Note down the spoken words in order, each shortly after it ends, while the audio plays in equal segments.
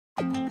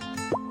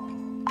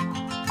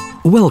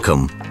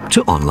Welcome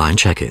to online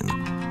check-in.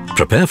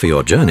 Prepare for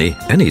your journey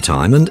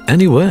anytime and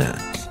anywhere.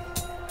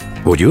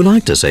 Would you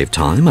like to save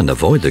time and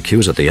avoid the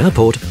queues at the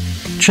airport?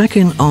 Check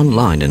in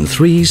online in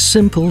 3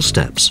 simple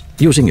steps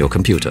using your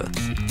computer,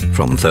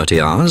 from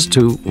 30 hours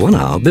to 1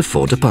 hour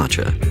before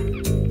departure.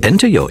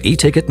 Enter your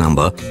e-ticket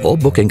number or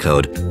booking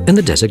code in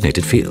the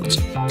designated fields.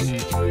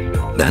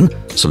 Then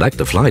select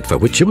the flight for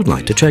which you would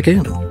like to check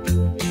in.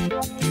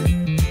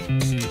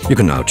 You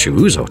can now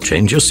choose or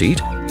change your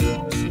seat,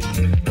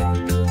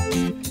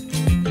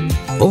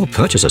 or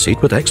purchase a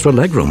seat with extra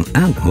legroom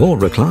and more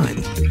recline.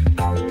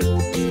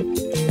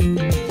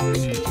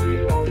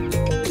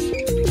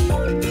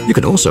 You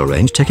can also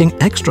arrange taking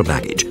extra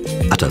baggage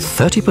at a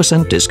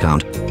 30%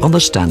 discount on the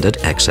standard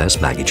excess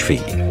baggage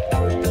fee.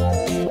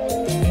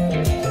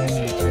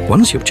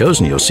 Once you've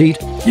chosen your seat,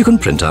 you can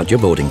print out your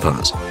boarding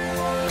pass,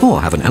 or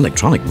have an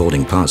electronic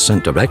boarding pass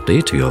sent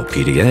directly to your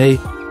PDA,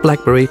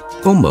 BlackBerry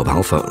or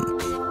mobile phone.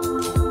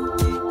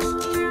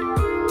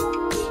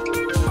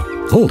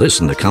 All this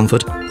in the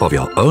comfort of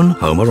your own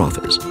home or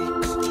office.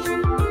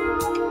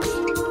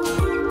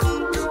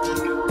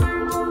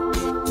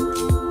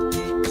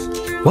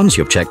 Once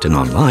you've checked in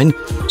online,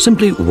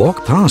 simply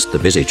walk past the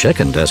busy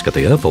check-in desk at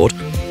the airport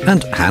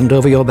and hand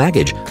over your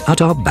baggage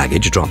at our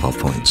baggage drop-off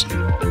points.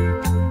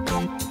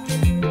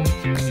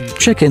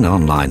 Check in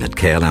online at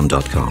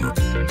klm.com,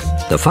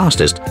 the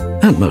fastest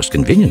and most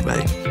convenient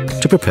way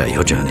to prepare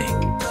your journey.